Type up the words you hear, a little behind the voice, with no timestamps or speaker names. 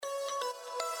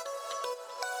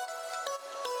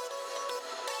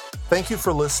Thank you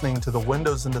for listening to the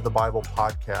Windows into the Bible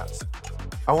podcast.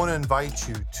 I want to invite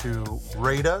you to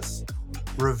rate us,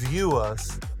 review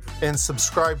us, and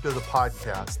subscribe to the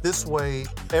podcast. This way,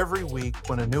 every week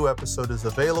when a new episode is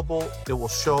available, it will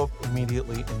show up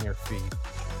immediately in your feed.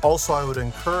 Also, I would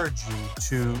encourage you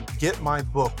to get my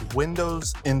book,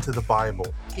 Windows into the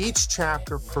Bible. Each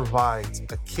chapter provides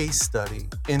a case study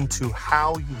into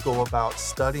how you go about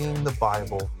studying the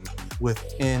Bible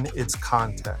within its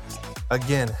context.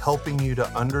 Again, helping you to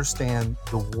understand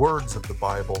the words of the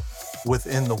Bible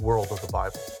within the world of the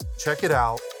Bible. Check it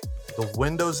out, the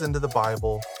Windows into the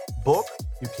Bible book.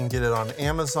 You can get it on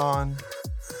Amazon.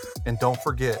 And don't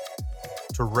forget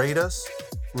to rate us,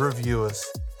 review us,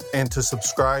 and to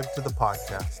subscribe to the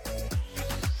podcast.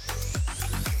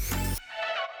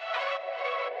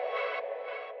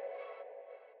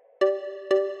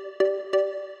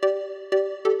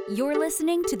 You're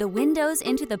listening to the Windows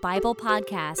into the Bible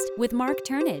podcast with Mark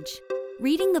Turnage.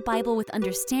 Reading the Bible with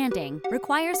understanding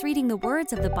requires reading the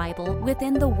words of the Bible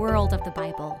within the world of the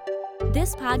Bible.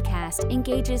 This podcast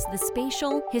engages the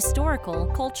spatial, historical,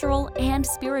 cultural, and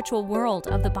spiritual world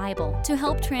of the Bible to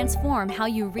help transform how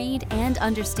you read and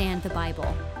understand the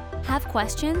Bible. Have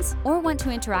questions or want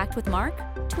to interact with Mark?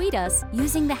 Tweet us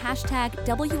using the hashtag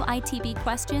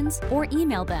WITBquestions or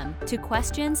email them to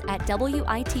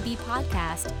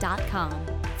questions@witbpodcast.com.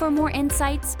 For more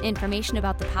insights, information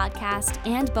about the podcast,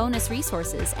 and bonus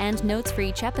resources and notes for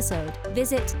each episode,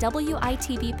 visit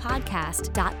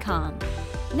WITBpodcast.com.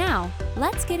 Now,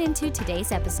 let's get into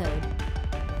today's episode.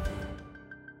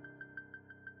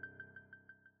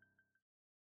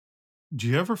 Do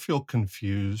you ever feel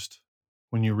confused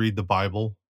when you read the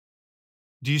Bible?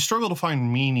 Do you struggle to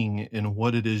find meaning in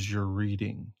what it is you're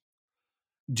reading?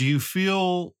 Do you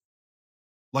feel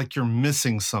like you're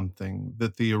missing something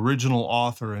that the original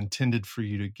author intended for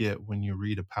you to get when you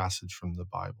read a passage from the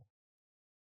Bible?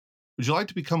 Would you like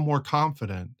to become more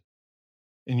confident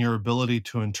in your ability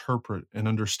to interpret and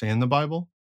understand the Bible?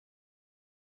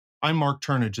 I'm Mark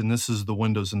Turnage, and this is the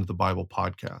Windows into the Bible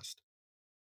podcast.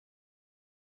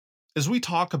 As we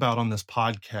talk about on this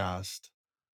podcast,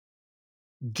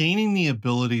 gaining the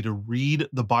ability to read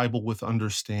the Bible with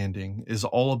understanding is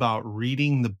all about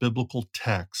reading the biblical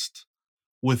text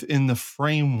within the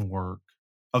framework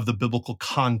of the biblical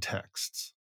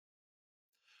contexts.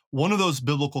 One of those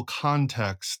biblical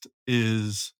contexts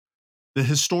is the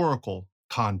historical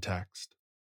context.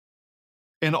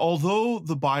 And although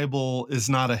the Bible is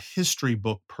not a history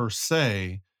book per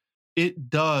se, it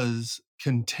does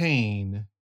contain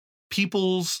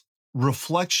people's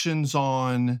reflections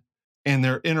on and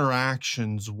their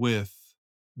interactions with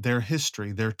their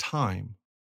history, their time.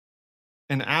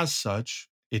 And as such,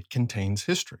 it contains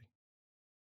history.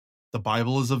 The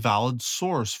Bible is a valid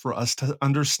source for us to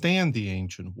understand the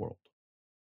ancient world.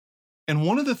 And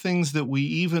one of the things that we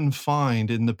even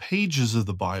find in the pages of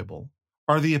the Bible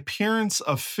are the appearance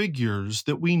of figures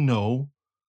that we know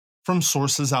from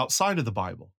sources outside of the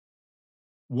Bible.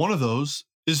 One of those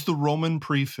is the Roman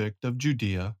prefect of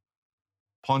Judea,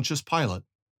 Pontius Pilate.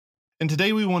 And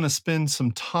today we want to spend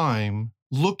some time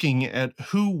looking at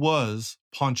who was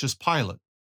Pontius Pilate.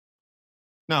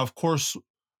 Now, of course,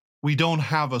 we don't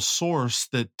have a source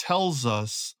that tells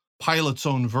us Pilate's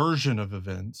own version of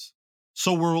events.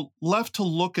 So we're left to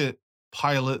look at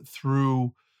Pilate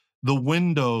through the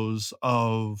windows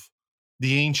of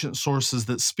the ancient sources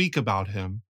that speak about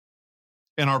him.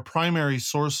 And our primary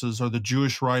sources are the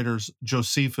Jewish writers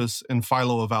Josephus and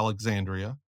Philo of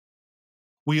Alexandria.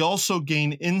 We also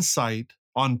gain insight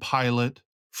on Pilate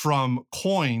from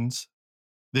coins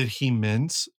that he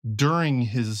mints during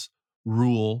his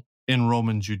rule in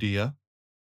Roman Judea.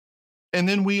 And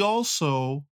then we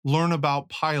also learn about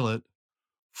Pilate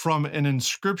from an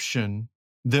inscription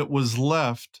that was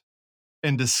left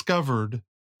and discovered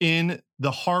in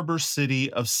the harbor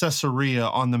city of Caesarea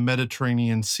on the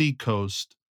Mediterranean Sea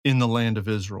coast in the land of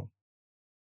Israel.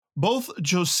 Both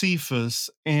Josephus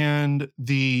and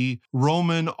the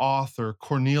Roman author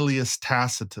Cornelius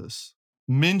Tacitus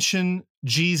mention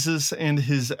Jesus and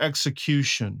his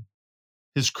execution,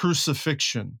 his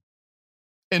crucifixion,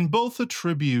 and both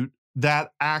attribute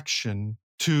that action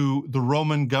to the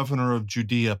Roman governor of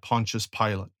Judea, Pontius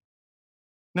Pilate.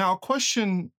 Now, a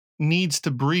question needs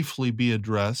to briefly be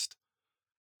addressed.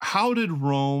 How did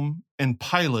Rome and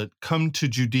Pilate come to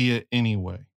Judea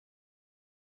anyway?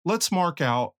 Let's mark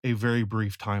out a very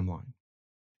brief timeline.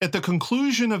 At the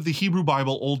conclusion of the Hebrew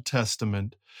Bible Old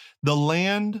Testament, the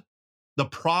land, the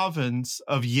province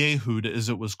of Yehud, as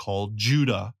it was called,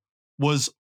 Judah, was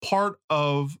part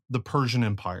of the Persian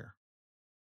Empire.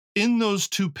 In those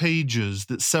two pages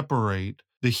that separate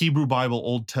the Hebrew Bible,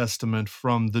 Old Testament,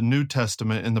 from the New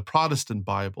Testament in the Protestant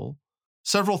Bible,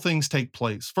 several things take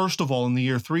place. First of all, in the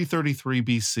year 333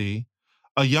 BC,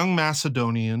 a young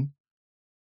Macedonian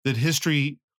that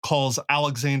history calls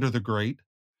Alexander the Great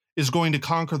is going to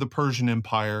conquer the Persian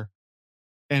Empire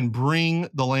and bring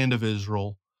the land of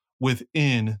Israel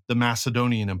within the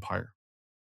Macedonian Empire.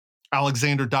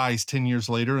 Alexander dies 10 years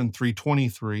later in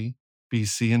 323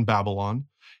 BC in Babylon.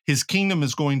 His kingdom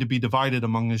is going to be divided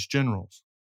among his generals.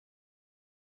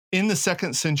 In the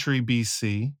 2nd century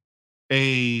BC,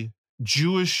 a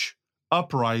Jewish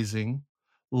uprising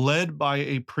led by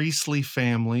a priestly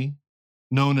family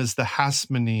known as the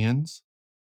Hasmoneans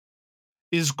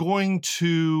is going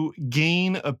to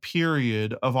gain a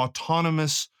period of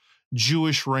autonomous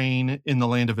Jewish reign in the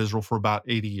land of Israel for about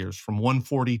 80 years, from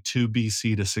 142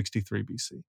 BC to 63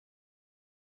 BC.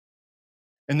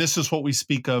 And this is what we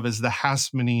speak of as the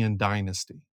Hasmonean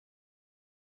dynasty.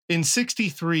 In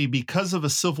 63, because of a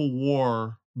civil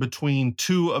war between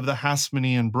two of the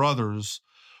Hasmonean brothers,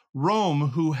 Rome,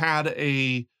 who had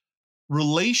a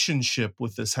relationship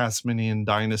with this Hasmonean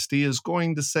dynasty, is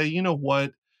going to say, you know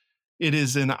what? It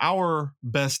is in our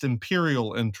best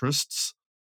imperial interests,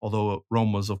 although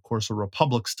Rome was, of course, a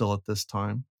republic still at this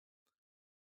time,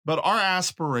 but our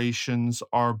aspirations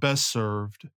are best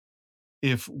served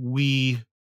if we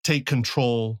take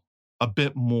control a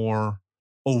bit more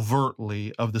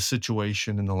overtly of the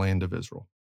situation in the land of Israel.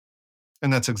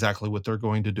 And that's exactly what they're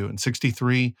going to do. In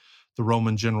 63, the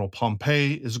Roman general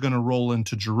Pompey is going to roll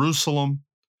into Jerusalem.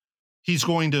 He's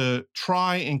going to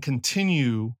try and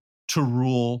continue to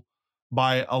rule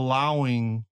by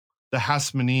allowing the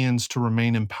Hasmoneans to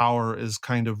remain in power as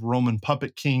kind of Roman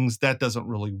puppet kings. That doesn't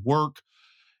really work.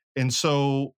 And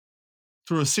so,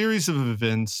 through a series of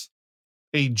events,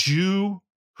 a Jew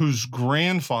whose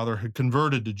grandfather had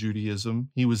converted to Judaism,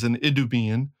 he was an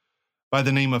Idumean, by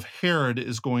the name of Herod,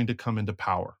 is going to come into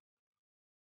power.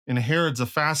 And Herod's a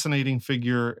fascinating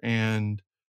figure, and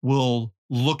we'll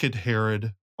look at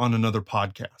Herod on another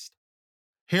podcast.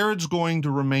 Herod's going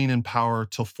to remain in power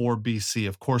till 4 BC.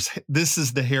 Of course, this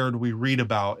is the Herod we read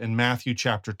about in Matthew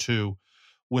chapter 2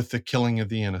 with the killing of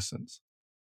the innocents.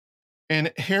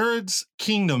 And Herod's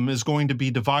kingdom is going to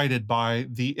be divided by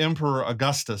the Emperor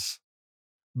Augustus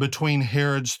between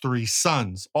Herod's 3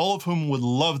 sons, all of whom would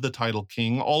love the title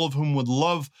king, all of whom would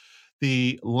love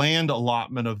the land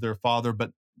allotment of their father,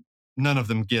 but none of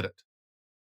them get it.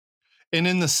 And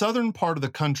in the southern part of the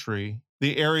country,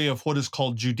 the area of what is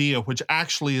called Judea, which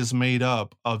actually is made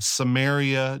up of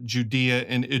Samaria, Judea,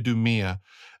 and Idumea.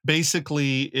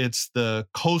 Basically, it's the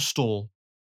coastal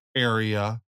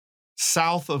area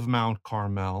south of Mount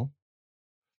Carmel,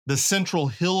 the central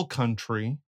hill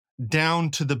country, down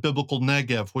to the biblical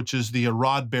Negev, which is the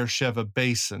Arad Beersheba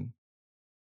basin.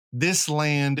 This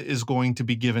land is going to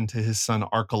be given to his son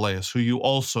Archelaus, who you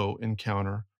also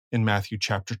encounter in Matthew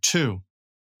chapter 2.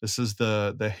 This is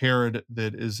the Herod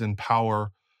that is in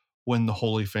power when the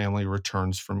Holy Family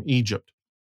returns from Egypt.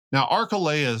 Now,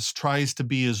 Archelaus tries to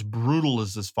be as brutal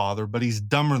as his father, but he's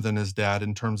dumber than his dad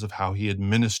in terms of how he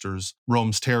administers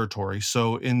Rome's territory.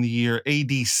 So in the year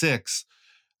AD 6,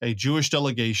 a Jewish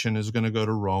delegation is going to go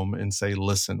to Rome and say,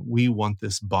 listen, we want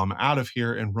this bum out of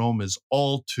here, and Rome is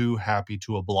all too happy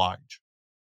to oblige.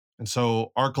 And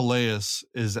so Archelaus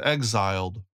is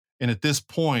exiled, and at this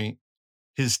point,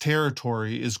 his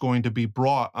territory is going to be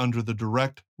brought under the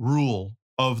direct rule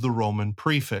of the Roman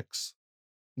prefects.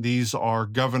 These are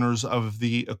governors of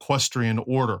the equestrian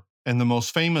order. And the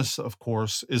most famous, of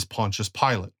course, is Pontius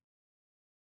Pilate.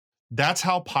 That's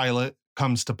how Pilate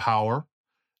comes to power.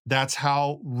 That's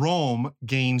how Rome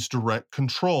gains direct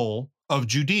control of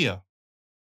Judea.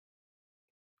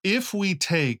 If we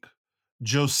take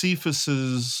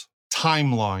Josephus's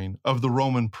timeline of the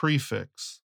Roman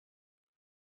prefects,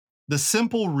 the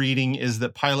simple reading is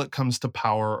that Pilate comes to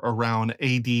power around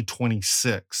AD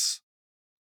 26.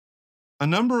 A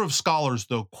number of scholars,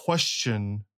 though,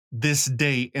 question this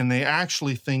date, and they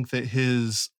actually think that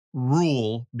his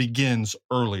rule begins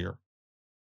earlier.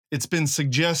 It's been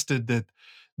suggested that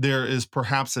there is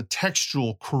perhaps a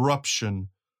textual corruption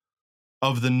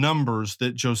of the numbers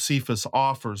that Josephus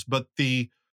offers, but the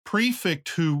prefect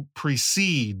who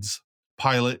precedes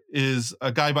Pilate is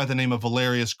a guy by the name of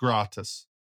Valerius Gratus.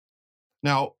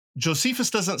 Now,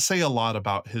 Josephus doesn't say a lot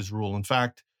about his rule. In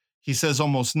fact, he says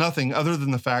almost nothing other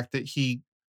than the fact that he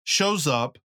shows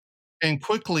up and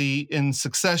quickly in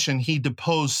succession, he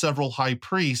deposed several high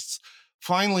priests,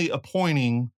 finally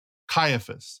appointing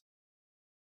Caiaphas.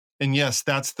 And yes,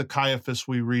 that's the Caiaphas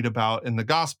we read about in the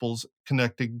Gospels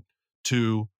connected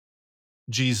to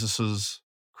Jesus's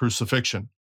crucifixion.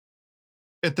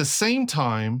 At the same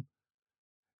time,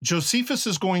 Josephus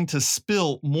is going to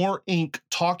spill more ink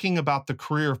talking about the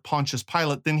career of Pontius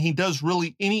Pilate than he does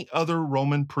really any other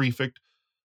Roman prefect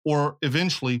or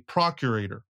eventually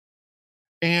procurator.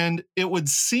 And it would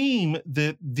seem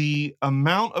that the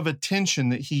amount of attention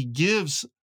that he gives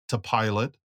to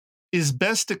Pilate is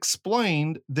best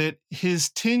explained that his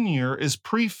tenure as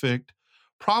prefect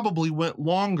probably went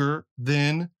longer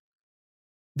than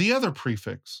the other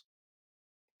prefects.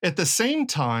 At the same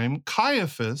time,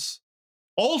 Caiaphas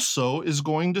also is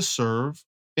going to serve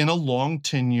in a long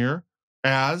tenure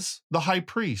as the high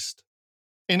priest.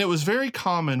 And it was very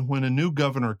common when a new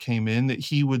governor came in that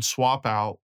he would swap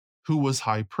out who was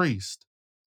high priest.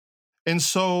 And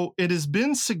so it has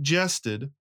been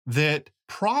suggested that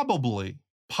probably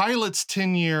Pilate's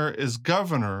tenure as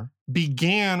governor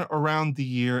began around the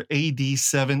year AD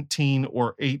 17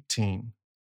 or 18,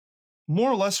 more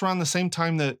or less around the same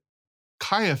time that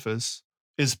Caiaphas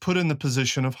is put in the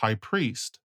position of high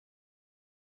priest.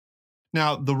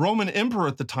 Now, the Roman emperor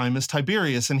at the time is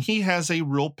Tiberius, and he has a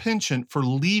real penchant for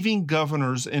leaving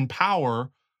governors in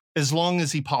power as long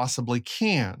as he possibly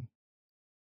can.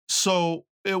 So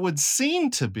it would seem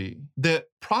to be that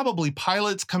probably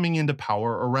Pilate's coming into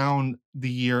power around the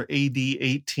year AD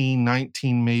 18,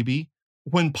 19 maybe,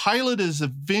 when Pilate is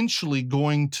eventually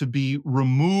going to be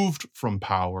removed from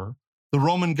power. The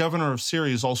Roman governor of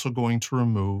Syria is also going to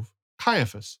remove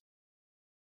Caiaphas.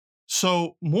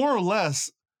 So more or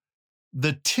less,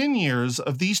 the tenures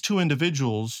of these two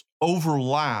individuals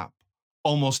overlap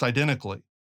almost identically.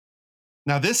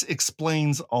 Now, this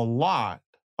explains a lot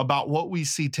about what we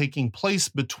see taking place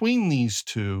between these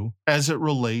two as it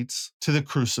relates to the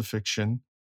crucifixion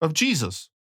of Jesus.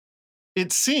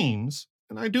 It seems,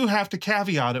 and I do have to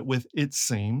caveat it with it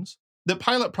seems, that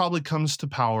Pilate probably comes to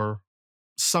power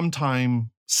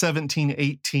sometime 17,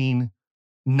 18,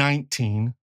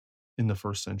 19 in the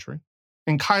first century.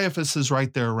 And Caiaphas is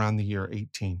right there around the year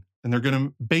 18. And they're going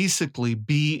to basically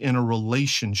be in a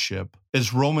relationship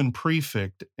as Roman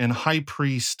prefect and high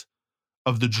priest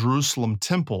of the Jerusalem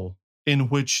temple, in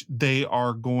which they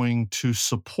are going to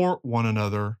support one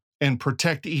another and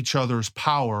protect each other's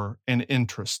power and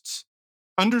interests.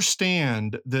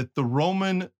 Understand that the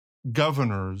Roman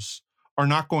governors are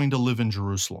not going to live in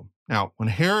Jerusalem. Now, when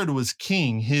Herod was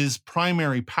king, his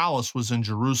primary palace was in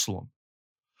Jerusalem.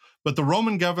 But the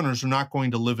Roman governors are not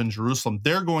going to live in Jerusalem.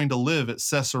 They're going to live at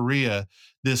Caesarea,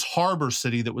 this harbor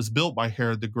city that was built by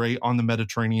Herod the Great on the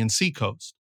Mediterranean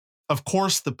seacoast. Of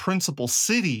course, the principal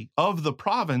city of the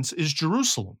province is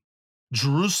Jerusalem.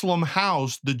 Jerusalem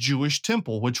housed the Jewish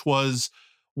temple, which was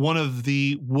one of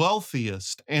the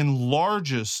wealthiest and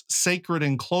largest sacred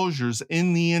enclosures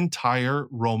in the entire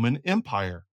Roman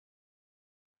Empire.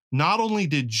 Not only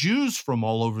did Jews from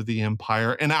all over the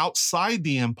empire and outside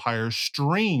the empire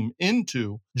stream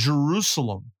into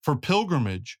Jerusalem for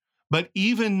pilgrimage, but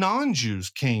even non-Jews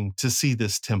came to see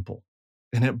this temple,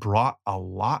 and it brought a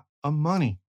lot of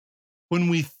money. When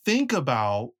we think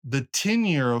about the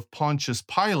tenure of Pontius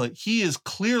Pilate, he is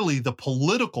clearly the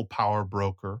political power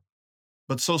broker,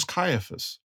 but so's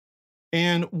Caiaphas.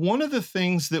 And one of the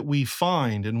things that we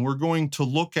find, and we're going to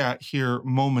look at here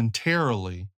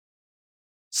momentarily,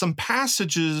 some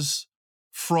passages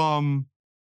from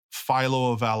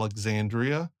Philo of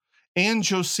Alexandria and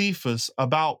Josephus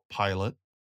about Pilate.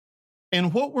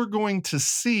 And what we're going to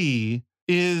see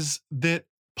is that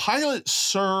Pilate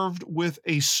served with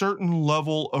a certain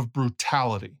level of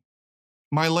brutality.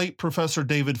 My late Professor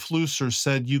David Flusser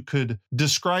said you could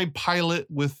describe Pilate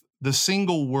with the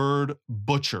single word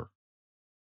butcher.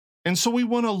 And so we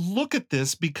want to look at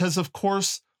this because, of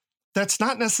course, that's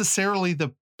not necessarily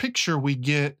the picture we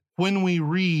get when we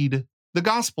read the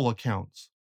gospel accounts.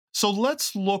 So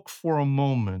let's look for a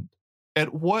moment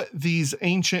at what these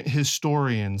ancient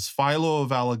historians, Philo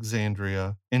of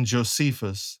Alexandria and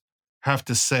Josephus, have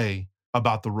to say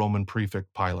about the Roman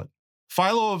prefect Pilate.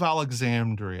 Philo of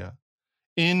Alexandria,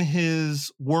 in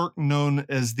his work known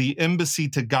as the Embassy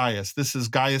to Gaius, this is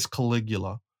Gaius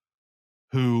Caligula,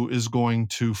 who is going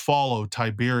to follow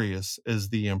Tiberius as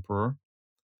the emperor,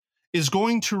 is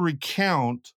going to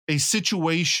recount a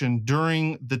situation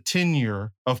during the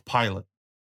tenure of Pilate.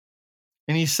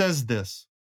 And he says this: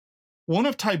 one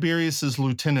of Tiberius's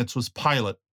lieutenants was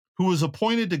Pilate, who was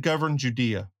appointed to govern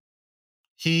Judea.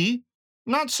 He,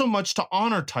 not so much to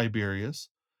honor Tiberius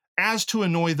as to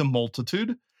annoy the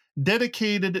multitude,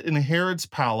 dedicated in Herod's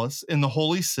palace in the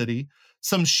holy city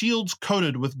some shields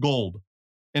coated with gold.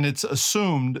 And it's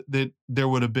assumed that there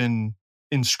would have been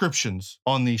inscriptions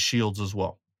on these shields as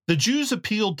well. The Jews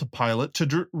appealed to Pilate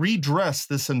to redress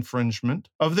this infringement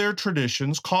of their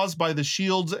traditions caused by the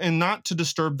shields and not to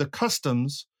disturb the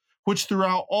customs which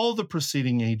throughout all the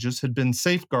preceding ages had been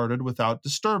safeguarded without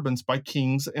disturbance by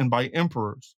kings and by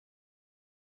emperors.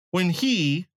 When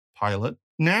he, Pilate,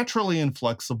 naturally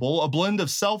inflexible, a blend of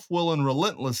self-will and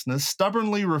relentlessness,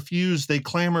 stubbornly refused, they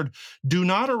clamored, "Do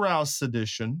not arouse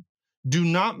sedition, do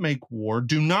not make war,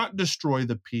 do not destroy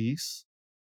the peace.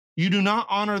 You do not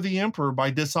honor the emperor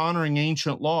by dishonoring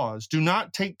ancient laws. Do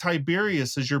not take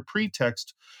Tiberius as your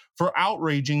pretext for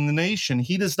outraging the nation.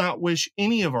 He does not wish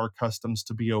any of our customs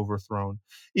to be overthrown.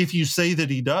 If you say that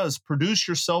he does, produce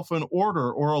yourself an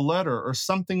order or a letter or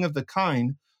something of the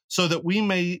kind, so that we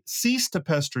may cease to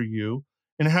pester you,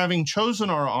 and having chosen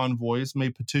our envoys, may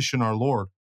petition our Lord."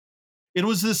 It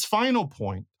was this final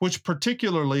point which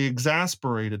particularly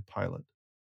exasperated Pilate,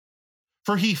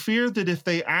 for he feared that if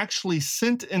they actually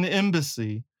sent an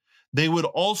embassy, they would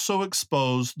also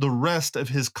expose the rest of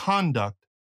his conduct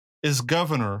as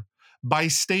governor by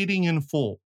stating in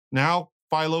full. Now,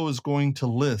 Philo is going to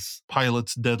list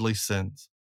Pilate's deadly sins,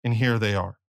 and here they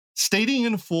are. Stating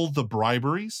in full the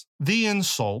briberies, the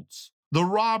insults, the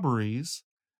robberies,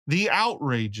 the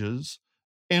outrages,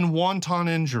 and wanton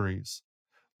injuries,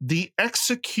 the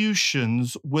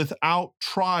executions without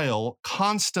trial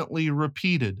constantly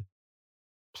repeated.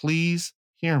 Please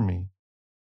hear me.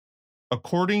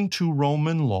 According to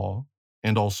Roman law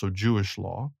and also Jewish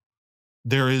law,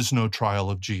 there is no trial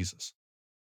of Jesus.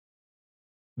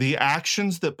 The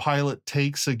actions that Pilate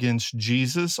takes against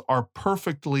Jesus are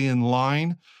perfectly in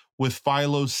line with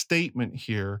Philo's statement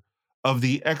here of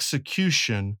the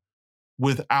execution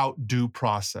without due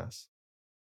process.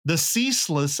 The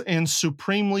ceaseless and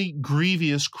supremely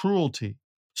grievous cruelty.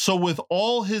 So with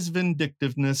all his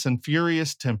vindictiveness and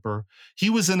furious temper, he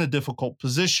was in a difficult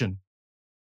position.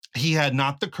 He had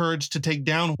not the courage to take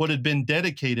down what had been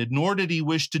dedicated, nor did he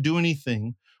wish to do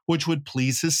anything which would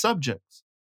please his subjects.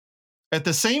 At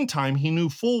the same time, he knew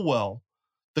full well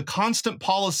the constant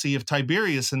policy of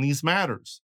Tiberius in these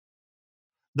matters.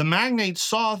 The magnate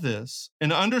saw this,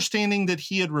 and understanding that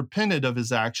he had repented of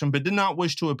his action but did not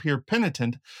wish to appear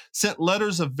penitent, sent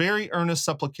letters of very earnest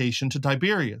supplication to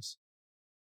Tiberius.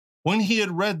 When he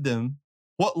had read them,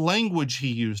 what language he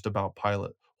used about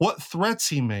Pilate, what threats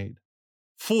he made.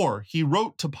 For he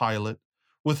wrote to Pilate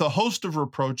with a host of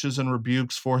reproaches and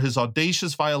rebukes for his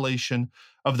audacious violation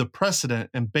of the precedent,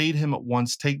 and bade him at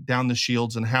once take down the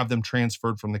shields and have them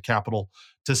transferred from the capital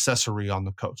to Caesarea on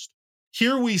the coast.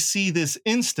 Here we see this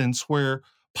instance where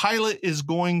Pilate is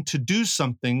going to do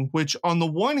something which, on the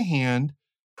one hand,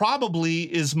 probably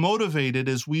is motivated,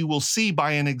 as we will see,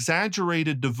 by an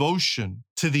exaggerated devotion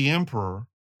to the emperor.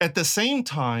 At the same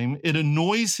time, it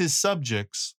annoys his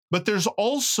subjects. But there's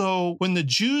also, when the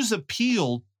Jews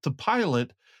appeal to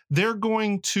Pilate, they're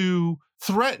going to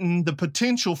threaten the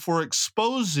potential for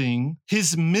exposing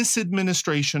his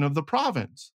misadministration of the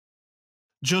province.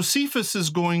 Josephus is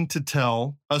going to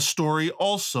tell a story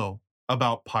also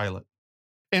about Pilate.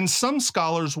 And some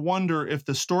scholars wonder if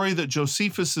the story that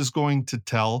Josephus is going to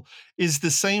tell is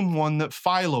the same one that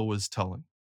Philo is telling.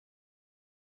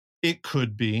 It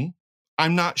could be.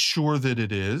 I'm not sure that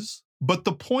it is. But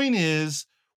the point is,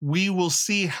 we will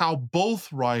see how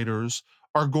both writers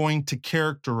are going to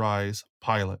characterize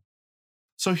Pilate.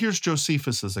 So here's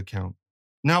Josephus's account.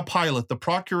 Now Pilate, the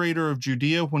procurator of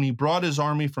Judea, when he brought his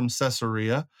army from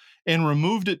Caesarea and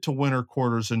removed it to winter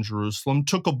quarters in Jerusalem,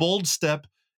 took a bold step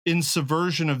in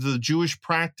subversion of the Jewish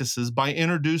practices by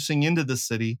introducing into the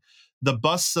city the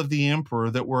busts of the emperor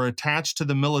that were attached to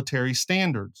the military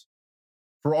standards.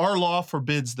 For our law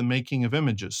forbids the making of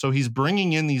images. So he's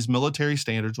bringing in these military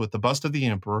standards with the bust of the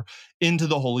emperor into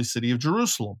the holy city of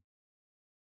Jerusalem.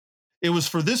 It was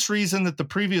for this reason that the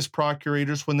previous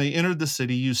procurators, when they entered the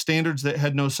city, used standards that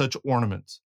had no such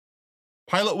ornaments.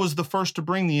 Pilate was the first to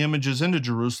bring the images into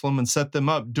Jerusalem and set them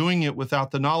up, doing it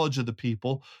without the knowledge of the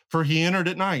people, for he entered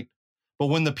at night. But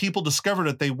when the people discovered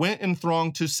it, they went in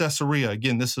throng to Caesarea.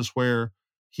 Again, this is where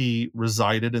he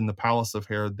resided, in the palace of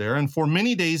Herod there, and for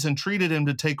many days entreated him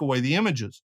to take away the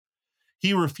images.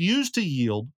 He refused to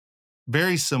yield,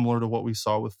 very similar to what we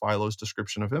saw with Philo's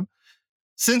description of him,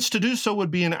 since to do so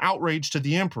would be an outrage to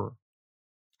the emperor.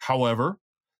 However,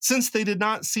 since they did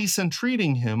not cease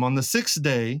entreating him, on the 6th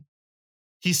day,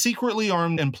 he secretly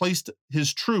armed and placed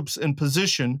his troops in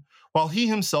position while he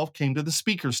himself came to the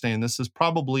speaker stand. This is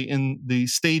probably in the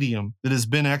stadium that has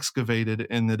been excavated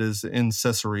and that is in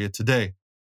Caesarea today.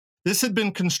 This had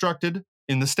been constructed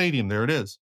in the stadium, there it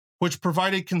is, which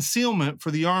provided concealment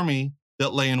for the army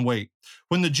that lay in wait.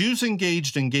 When the Jews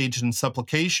engaged in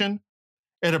supplication,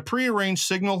 at a prearranged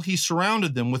signal, he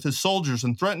surrounded them with his soldiers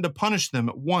and threatened to punish them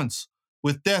at once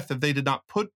with death if they did not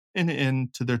put an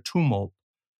end to their tumult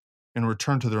and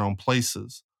return to their own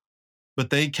places. But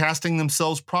they, casting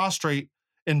themselves prostrate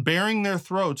and baring their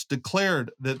throats, declared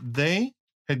that they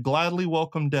had gladly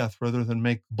welcomed death rather than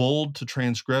make bold to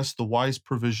transgress the wise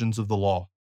provisions of the law.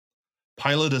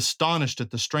 Pilate, astonished at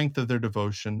the strength of their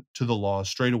devotion to the law,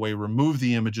 straightway removed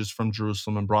the images from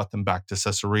Jerusalem and brought them back to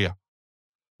Caesarea.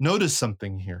 Notice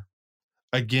something here.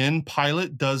 Again,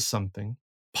 Pilate does something,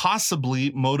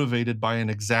 possibly motivated by an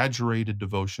exaggerated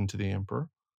devotion to the emperor.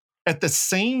 At the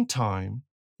same time,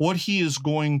 what he is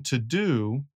going to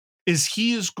do is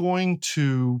he is going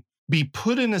to be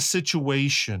put in a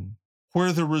situation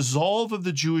where the resolve of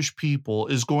the Jewish people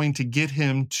is going to get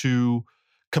him to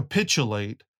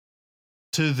capitulate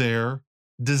to their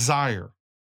desire.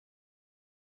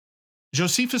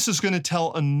 Josephus is going to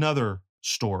tell another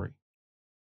story.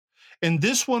 And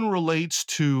this one relates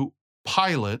to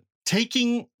Pilate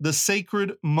taking the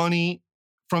sacred money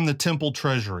from the temple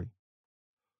treasury,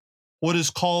 what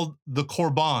is called the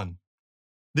Korban.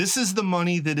 This is the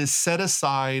money that is set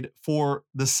aside for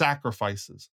the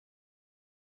sacrifices.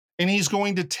 And he's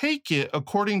going to take it,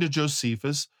 according to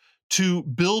Josephus, to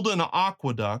build an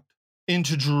aqueduct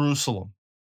into Jerusalem.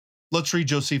 Let's read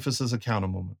Josephus's account a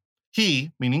moment.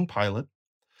 He, meaning Pilate,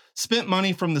 spent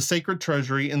money from the sacred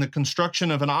treasury in the construction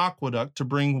of an aqueduct to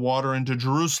bring water into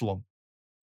Jerusalem.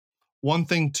 One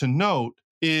thing to note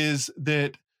is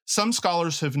that some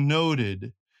scholars have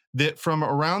noted that from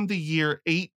around the year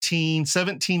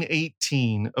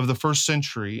 1718 of the first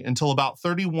century until about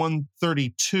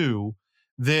 3132,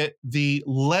 that the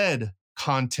lead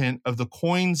content of the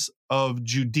coins of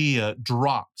Judea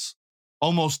drops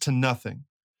almost to nothing.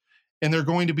 And they're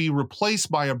going to be replaced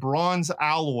by a bronze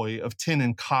alloy of tin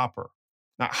and copper.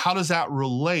 Now, how does that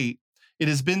relate? It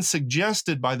has been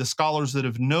suggested by the scholars that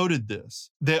have noted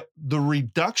this, that the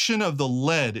reduction of the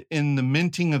lead in the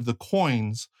minting of the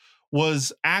coins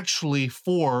was actually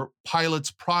for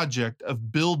Pilate's project of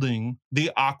building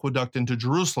the aqueduct into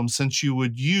Jerusalem, since you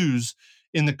would use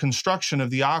in the construction of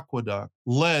the aqueduct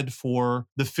lead for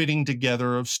the fitting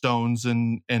together of stones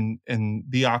and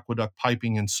the aqueduct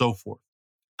piping and so forth.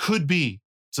 Could be.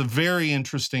 It's a very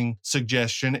interesting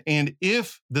suggestion. And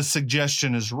if the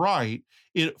suggestion is right,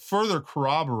 it further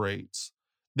corroborates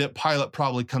that Pilate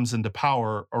probably comes into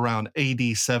power around AD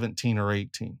 17 or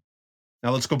 18.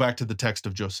 Now let's go back to the text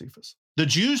of Josephus. The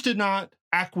Jews did not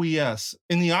acquiesce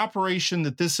in the operation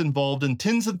that this involved, and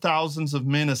tens of thousands of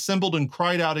men assembled and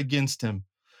cried out against him,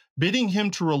 bidding him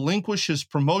to relinquish his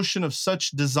promotion of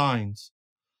such designs.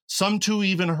 Some too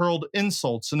even hurled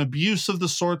insults and abuse of the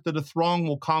sort that a throng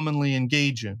will commonly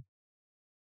engage in.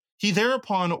 He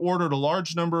thereupon ordered a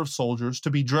large number of soldiers to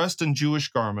be dressed in Jewish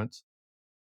garments,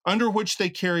 under which they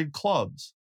carried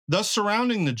clubs, thus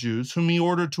surrounding the Jews, whom he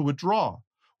ordered to withdraw.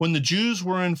 When the Jews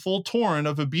were in full torrent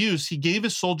of abuse, he gave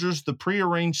his soldiers the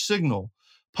prearranged signal,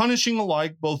 punishing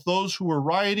alike both those who were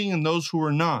rioting and those who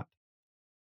were not.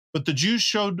 But the Jews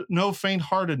showed no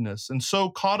faint-heartedness, and so,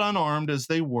 caught unarmed as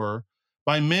they were,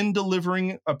 by men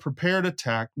delivering a prepared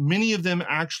attack, many of them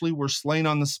actually were slain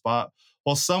on the spot,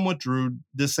 while some withdrew,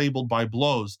 disabled by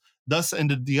blows. Thus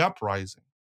ended the uprising.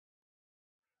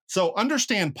 So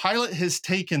understand, Pilate has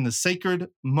taken the sacred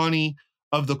money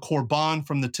of the Korban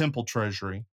from the temple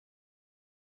treasury,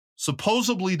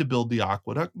 supposedly to build the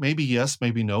aqueduct. Maybe yes,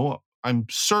 maybe no. I'm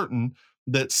certain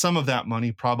that some of that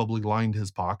money probably lined his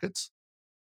pockets.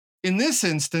 In this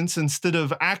instance, instead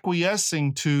of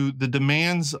acquiescing to the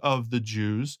demands of the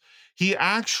Jews, he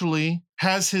actually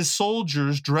has his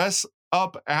soldiers dress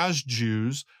up as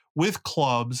Jews with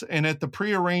clubs and at the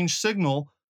prearranged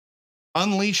signal,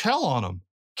 unleash hell on them,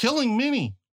 killing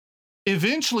many.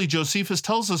 Eventually, Josephus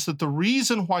tells us that the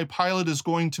reason why Pilate is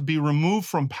going to be removed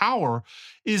from power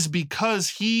is because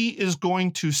he is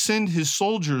going to send his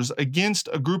soldiers against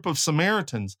a group of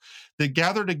Samaritans that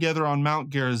gather together on Mount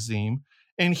Gerizim,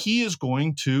 and he is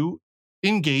going to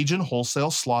engage in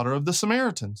wholesale slaughter of the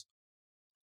Samaritans.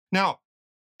 Now,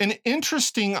 an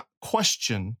interesting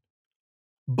question,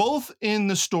 both in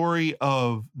the story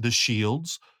of the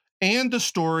shields and the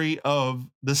story of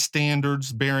the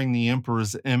standards bearing the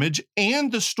emperor's image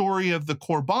and the story of the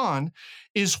Korban,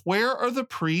 is where are the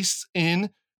priests in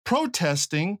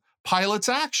protesting Pilate's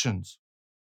actions?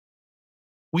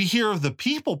 We hear of the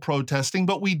people protesting,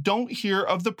 but we don't hear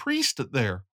of the priest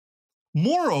there.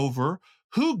 Moreover,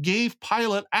 who gave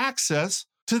Pilate access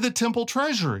to the temple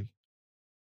treasury?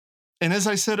 And as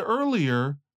I said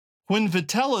earlier, when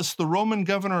Vitellius, the Roman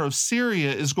governor of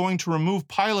Syria, is going to remove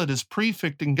Pilate as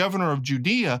prefect and governor of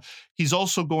Judea, he's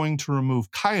also going to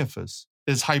remove Caiaphas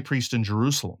as high priest in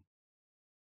Jerusalem.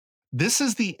 This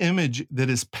is the image that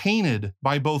is painted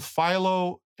by both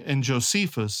Philo and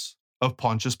Josephus of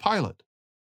Pontius Pilate.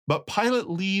 But Pilate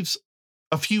leaves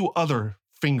a few other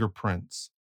fingerprints.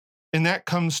 And that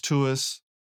comes to us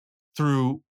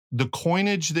through the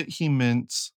coinage that he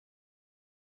mints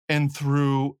and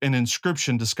through an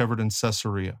inscription discovered in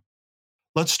Caesarea.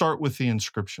 Let's start with the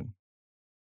inscription.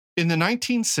 In the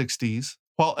 1960s,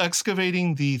 while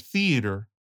excavating the theater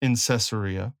in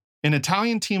Caesarea, an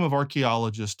Italian team of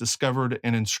archaeologists discovered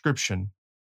an inscription.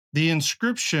 The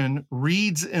inscription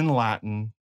reads in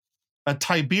Latin, "A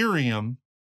Tiberium,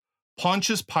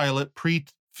 Pontius Pilate,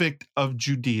 prefect of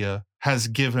Judea, has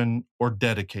given or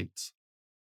dedicates."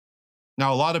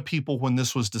 Now, a lot of people, when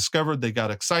this was discovered, they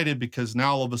got excited because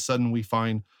now all of a sudden we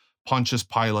find Pontius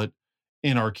Pilate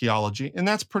in archaeology. And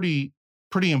that's pretty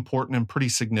important and pretty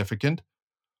significant.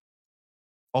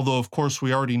 Although, of course,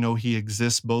 we already know he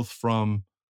exists both from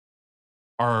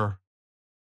our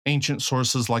ancient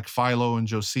sources like Philo and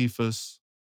Josephus,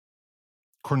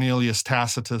 Cornelius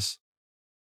Tacitus,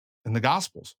 and the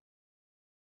Gospels.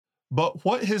 But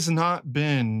what has not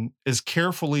been as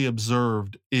carefully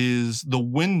observed is the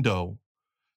window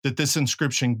that this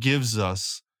inscription gives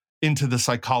us into the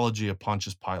psychology of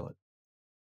Pontius Pilate.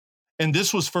 And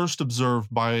this was first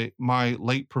observed by my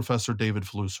late Professor David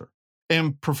Flusser.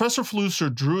 And Professor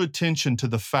Flusser drew attention to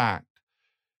the fact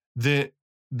that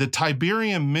the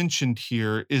Tiberium mentioned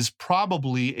here is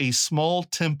probably a small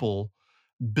temple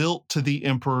built to the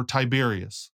Emperor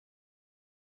Tiberius.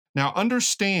 Now,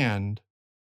 understand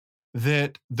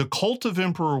that the cult of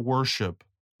emperor worship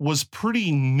was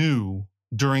pretty new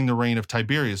during the reign of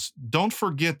Tiberius. Don't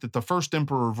forget that the first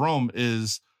emperor of Rome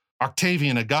is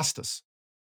Octavian Augustus.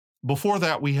 Before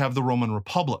that, we have the Roman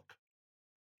Republic.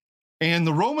 And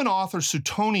the Roman author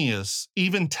Suetonius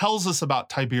even tells us about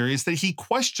Tiberius that he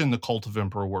questioned the cult of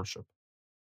emperor worship.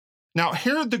 Now,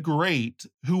 Herod the Great,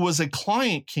 who was a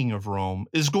client king of Rome,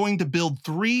 is going to build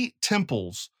 3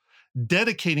 temples,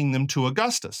 dedicating them to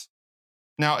Augustus.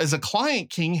 Now, as a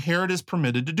client king, Herod is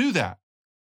permitted to do that.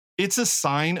 It's a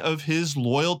sign of his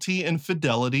loyalty and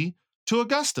fidelity to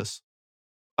Augustus.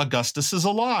 Augustus is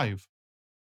alive.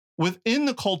 Within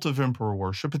the cult of emperor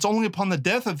worship, it's only upon the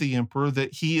death of the emperor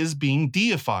that he is being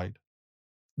deified.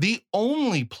 The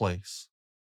only place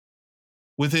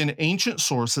within ancient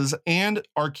sources and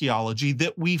archaeology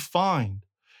that we find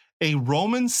a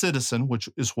Roman citizen, which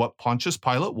is what Pontius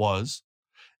Pilate was,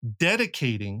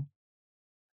 dedicating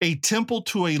a temple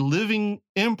to a living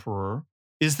emperor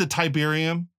is the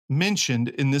Tiberium mentioned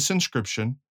in this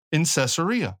inscription in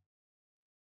Caesarea.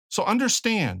 So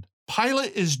understand,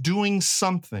 Pilate is doing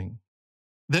something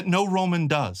that no Roman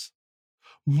does.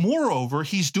 Moreover,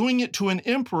 he's doing it to an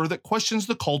emperor that questions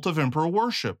the cult of emperor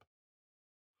worship.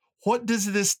 What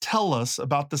does this tell us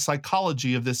about the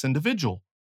psychology of this individual?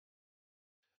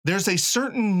 There's a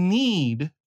certain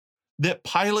need that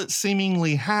Pilate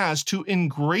seemingly has to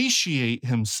ingratiate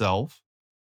himself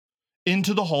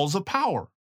into the halls of power.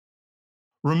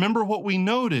 Remember what we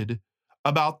noted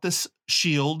about the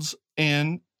shields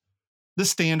and the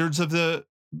standards of the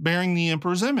bearing the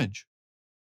emperor's image.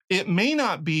 It may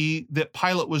not be that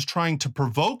Pilate was trying to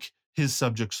provoke his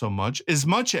subjects so much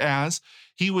as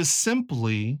he was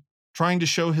simply trying to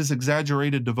show his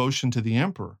exaggerated devotion to the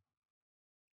emperor.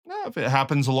 Now, if it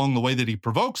happens along the way that he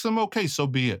provokes them, okay, so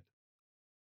be it.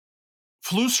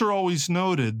 Flusser always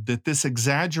noted that this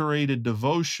exaggerated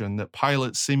devotion that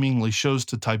Pilate seemingly shows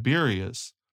to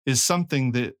Tiberius is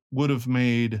something that would have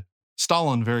made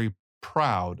Stalin very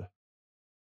proud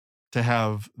to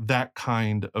have that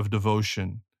kind of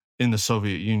devotion in the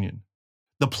Soviet Union.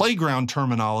 The playground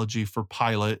terminology for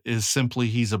Pilate is simply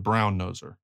he's a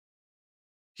brown-noser.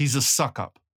 He's a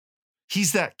suck-up.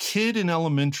 He's that kid in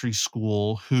elementary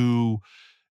school who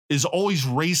is always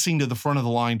racing to the front of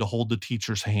the line to hold the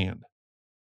teacher's hand.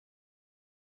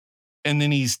 And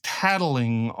then he's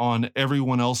tattling on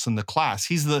everyone else in the class.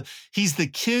 He's the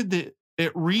kid that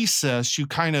at recess you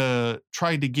kind of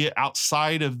tried to get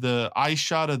outside of the eye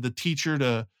shot of the teacher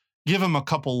to give him a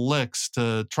couple licks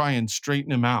to try and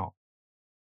straighten him out.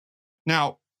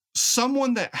 Now,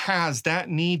 someone that has that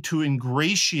need to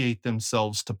ingratiate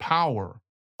themselves to power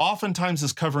oftentimes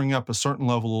is covering up a certain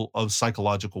level of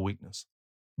psychological weakness.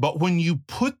 But when you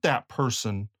put that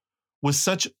person with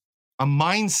such a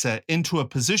mindset into a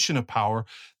position of power,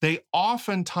 they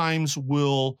oftentimes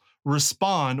will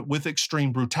respond with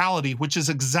extreme brutality, which is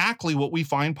exactly what we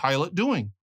find Pilate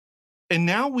doing. And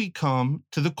now we come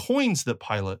to the coins that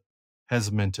Pilate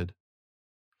has minted.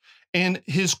 And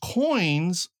his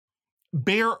coins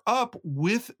bear up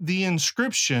with the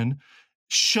inscription,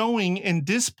 showing and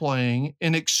displaying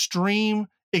an extreme,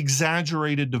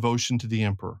 exaggerated devotion to the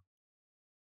emperor.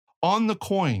 On the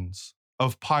coins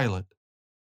of Pilate,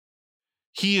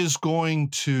 he is going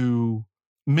to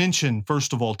mention,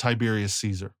 first of all, Tiberius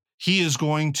Caesar. He is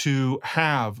going to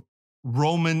have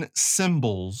Roman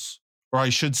symbols, or I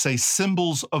should say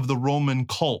symbols of the Roman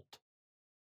cult,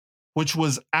 which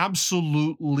was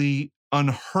absolutely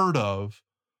unheard of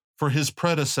for his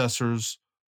predecessors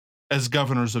as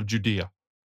governors of Judea.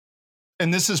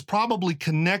 And this is probably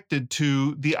connected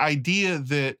to the idea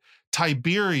that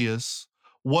Tiberius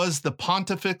was the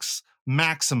Pontifex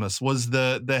Maximus, was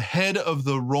the head of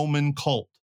the Roman cult.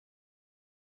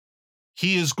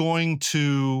 He is going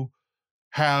to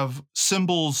have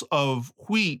symbols of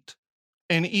wheat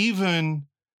and even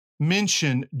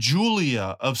mention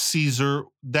Julia of Caesar,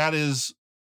 that is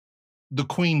the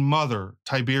queen mother,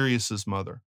 Tiberius's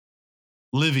mother,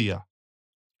 Livia.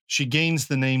 She gains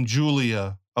the name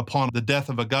Julia upon the death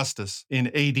of Augustus in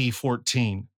AD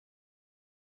 14.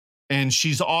 And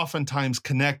she's oftentimes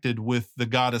connected with the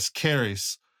goddess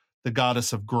Ceres, the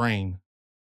goddess of grain.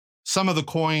 Some of the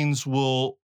coins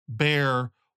will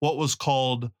bear what was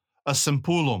called a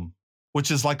simpulum,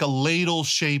 which is like a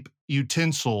ladle-shaped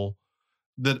utensil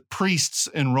that priests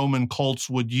in Roman cults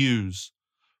would use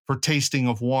for tasting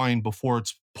of wine before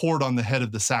it's poured on the head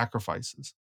of the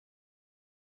sacrifices.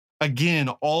 Again,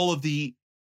 all of the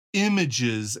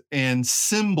images and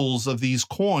symbols of these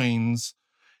coins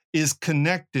is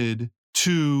connected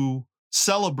to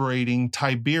celebrating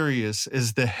Tiberius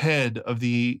as the head of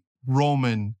the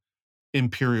Roman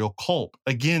imperial cult.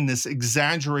 Again, this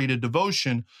exaggerated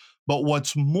devotion, but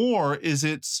what's more is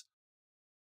it's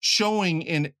showing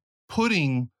and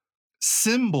putting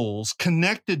symbols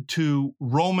connected to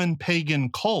Roman pagan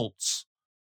cults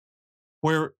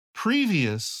where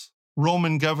previous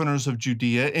Roman governors of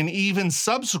Judea and even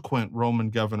subsequent Roman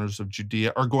governors of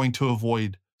Judea are going to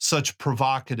avoid such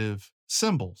provocative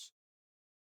symbols.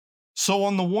 So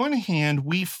on the one hand,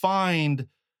 we find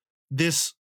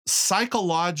this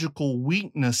psychological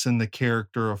weakness in the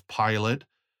character of Pilate,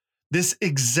 this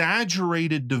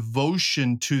exaggerated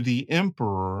devotion to the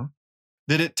emperor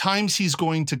that at times he's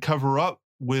going to cover up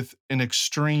with an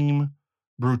extreme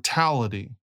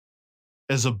brutality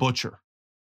as a butcher.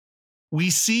 We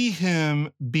see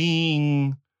him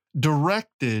being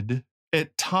directed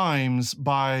at times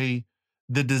by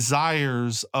the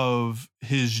desires of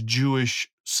his Jewish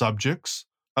subjects.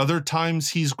 Other times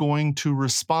he's going to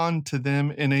respond to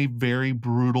them in a very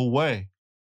brutal way.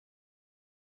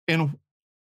 And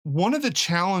one of the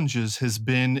challenges has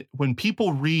been when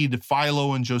people read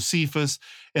Philo and Josephus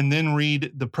and then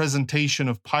read the presentation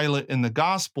of Pilate in the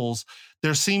Gospels,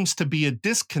 there seems to be a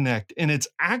disconnect, and it's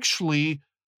actually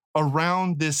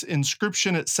around this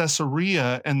inscription at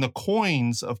Caesarea and the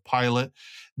coins of Pilate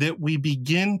that we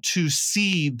begin to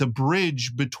see the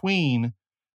bridge between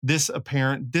this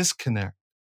apparent disconnect.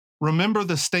 Remember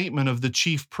the statement of the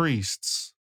chief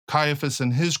priests, Caiaphas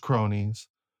and his cronies,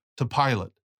 to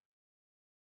Pilate.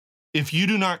 If you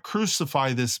do not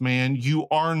crucify this man, you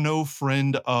are no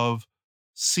friend of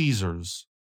Caesar's.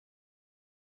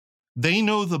 They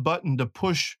know the button to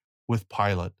push with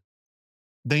Pilate.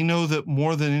 They know that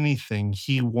more than anything,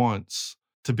 he wants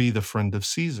to be the friend of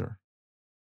Caesar.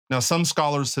 Now, some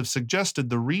scholars have suggested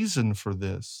the reason for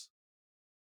this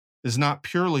is not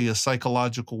purely a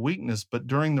psychological weakness, but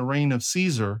during the reign of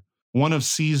Caesar, one of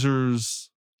Caesar's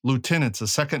lieutenants, a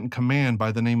second in command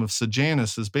by the name of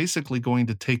Sejanus, is basically going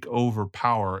to take over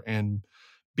power and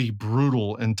be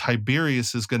brutal, and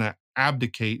Tiberius is going to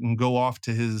abdicate and go off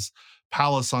to his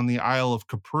palace on the Isle of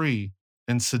Capri,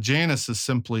 and Sejanus is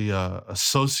simply a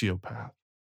sociopath.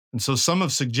 And so some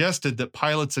have suggested that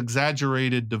Pilate's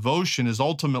exaggerated devotion is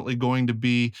ultimately going to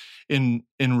be in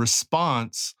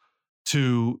response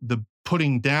to the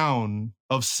putting down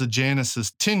of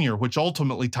Sejanus's tenure, which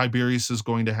ultimately Tiberius is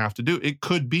going to have to do. It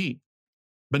could be.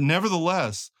 But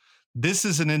nevertheless, this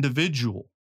is an individual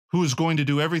who is going to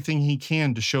do everything he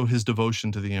can to show his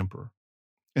devotion to the emperor.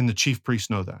 And the chief priests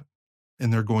know that.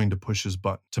 And they're going to push his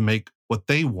button to make what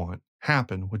they want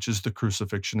happen, which is the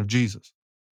crucifixion of Jesus.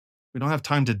 We don't have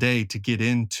time today to get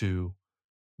into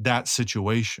that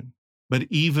situation. But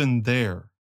even there,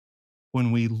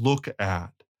 when we look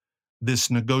at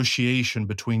this negotiation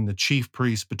between the chief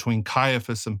priests, between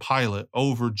Caiaphas and Pilate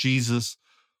over Jesus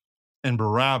and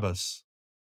Barabbas,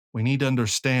 we need to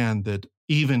understand that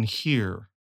even here,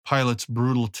 Pilate's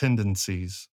brutal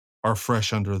tendencies are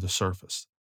fresh under the surface.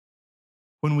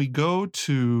 When we go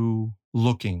to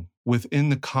looking within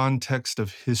the context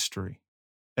of history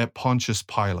at Pontius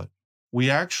Pilate, we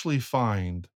actually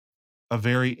find a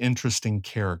very interesting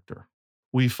character.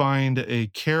 We find a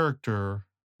character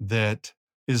that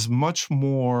is much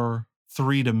more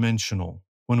three-dimensional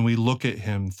when we look at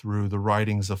him through the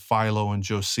writings of Philo and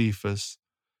Josephus,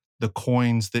 the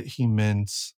coins that he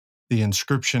mints, the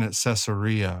inscription at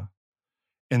Caesarea.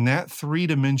 And that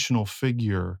three-dimensional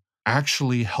figure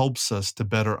actually helps us to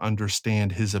better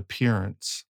understand his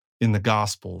appearance in the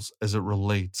Gospels as it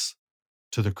relates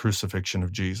to the crucifixion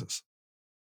of Jesus.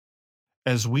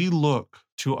 As we look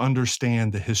to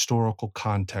understand the historical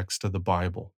context of the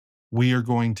Bible, we are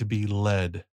going to be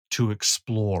led to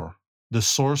explore the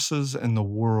sources and the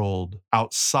world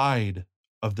outside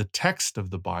of the text of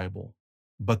the Bible,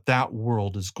 but that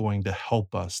world is going to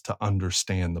help us to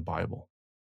understand the Bible.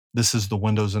 This is the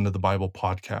Windows into the Bible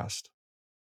podcast.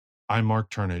 I'm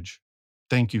Mark Turnage.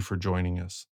 Thank you for joining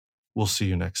us. We'll see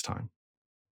you next time.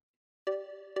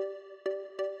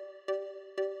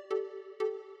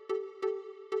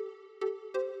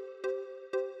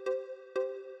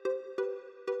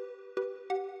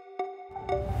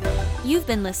 You've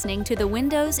been listening to the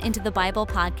Windows into the Bible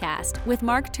podcast with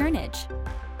Mark Turnage.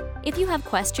 If you have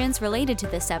questions related to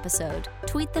this episode,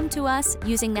 tweet them to us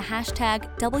using the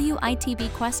hashtag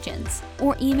WITBquestions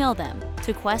or email them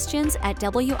to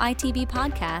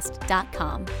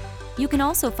questions@witbpodcast.com. You can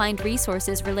also find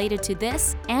resources related to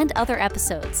this and other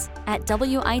episodes at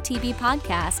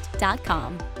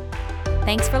WITBpodcast.com.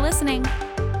 Thanks for listening.